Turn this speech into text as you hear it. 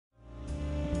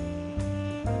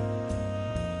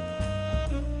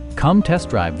Come test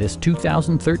drive this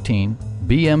 2013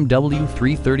 BMW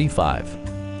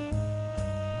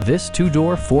 335. This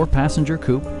two-door, four-passenger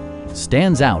coupe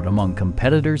stands out among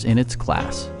competitors in its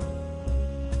class.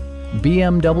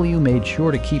 BMW made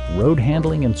sure to keep road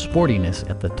handling and sportiness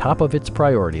at the top of its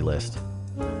priority list.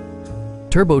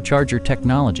 Turbocharger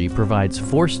technology provides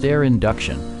forced air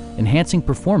induction, enhancing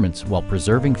performance while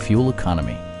preserving fuel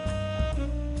economy.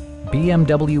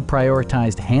 BMW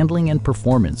prioritized handling and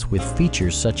performance with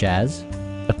features such as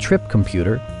a trip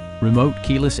computer, remote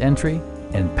keyless entry,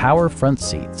 and power front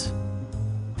seats.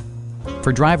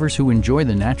 For drivers who enjoy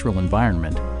the natural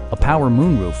environment, a power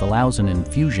moonroof allows an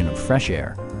infusion of fresh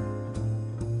air.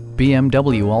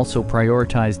 BMW also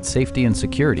prioritized safety and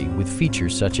security with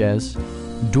features such as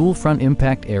dual front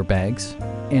impact airbags,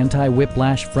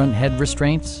 anti-whiplash front head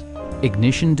restraints,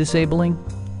 ignition disabling,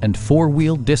 and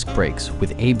four-wheel disc brakes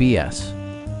with ABS.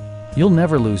 You'll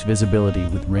never lose visibility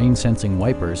with rain-sensing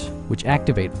wipers, which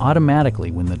activate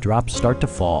automatically when the drops start to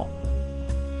fall.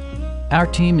 Our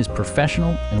team is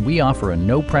professional and we offer a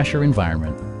no-pressure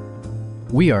environment.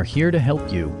 We are here to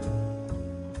help you.